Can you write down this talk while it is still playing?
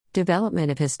Development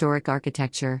of historic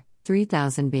architecture,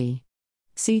 3000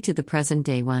 BC to the present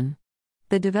day 1.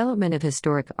 The development of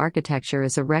historic architecture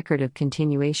is a record of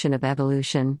continuation of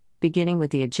evolution, beginning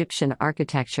with the Egyptian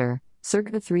architecture,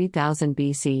 circa 3000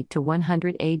 BC to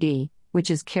 100 AD,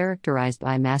 which is characterized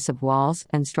by massive walls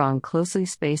and strong closely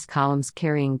spaced columns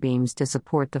carrying beams to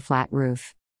support the flat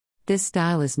roof. This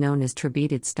style is known as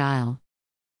Trabetid style.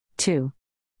 2.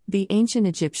 The ancient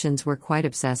Egyptians were quite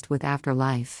obsessed with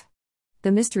afterlife.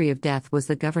 The mystery of death was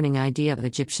the governing idea of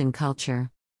Egyptian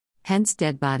culture. Hence,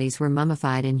 dead bodies were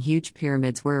mummified and huge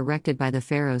pyramids were erected by the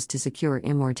pharaohs to secure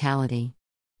immortality.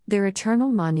 Their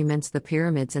eternal monuments, the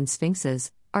pyramids and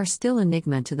sphinxes, are still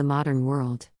enigma to the modern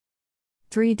world.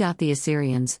 3. The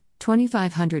Assyrians,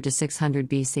 2500 to 600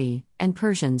 BC, and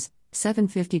Persians,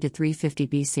 750 to 350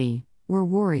 BC, were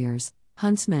warriors,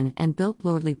 huntsmen, and built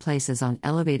lordly places on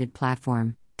elevated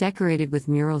platform, decorated with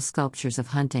mural sculptures of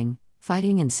hunting,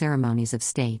 fighting, and ceremonies of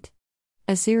state.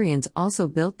 Assyrians also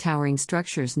built towering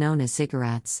structures known as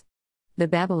ziggurats. The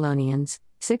Babylonians,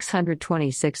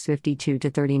 626-52 to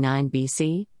 39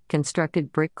 BC,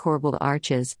 constructed brick corbelled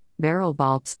arches, barrel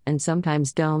vaults, and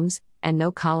sometimes domes, and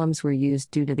no columns were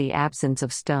used due to the absence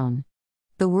of stone.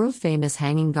 The world-famous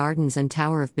Hanging Gardens and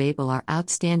Tower of Babel are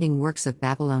outstanding works of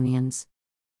Babylonians.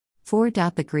 4.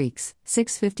 The Greeks,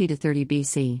 650 to 30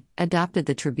 BC, adopted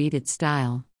the Trabetid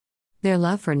style. Their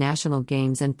love for national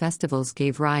games and festivals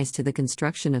gave rise to the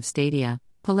construction of stadia,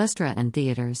 palaestra, and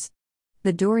theatres.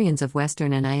 The Dorians of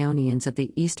Western and Ionians of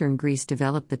the Eastern Greece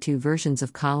developed the two versions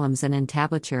of columns and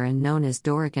entablature and known as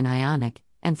Doric and Ionic,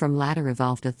 and from latter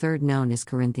evolved a third known as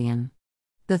Corinthian.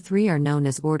 The three are known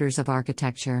as orders of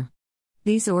architecture.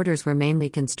 These orders were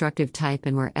mainly constructive type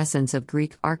and were essence of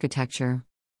Greek architecture.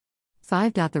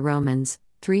 5. The Romans,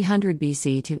 300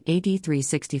 BC to AD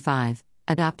 365,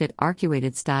 adopted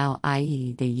arcuated style,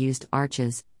 i.e., they used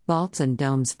arches, vaults, and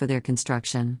domes for their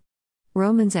construction.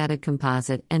 Romans added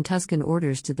composite and Tuscan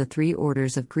orders to the three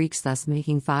orders of Greeks, thus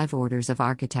making 5 orders of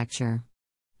architecture.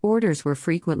 Orders were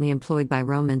frequently employed by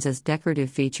Romans as decorative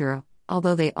feature,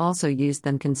 although they also used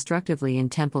them constructively in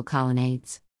temple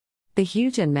colonnades. The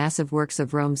huge and massive works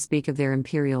of Rome speak of their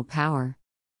imperial power.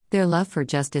 Their love for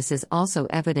justice is also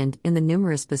evident in the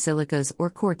numerous basilicas or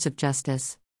courts of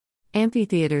justice.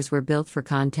 Amphitheaters were built for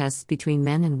contests between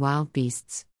men and wild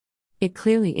beasts. It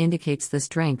clearly indicates the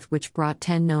strength which brought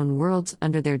 10 known worlds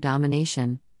under their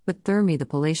domination, but thermae, the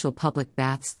palatial public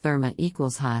baths, therma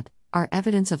equals hot, are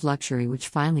evidence of luxury which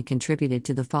finally contributed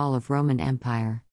to the fall of Roman Empire.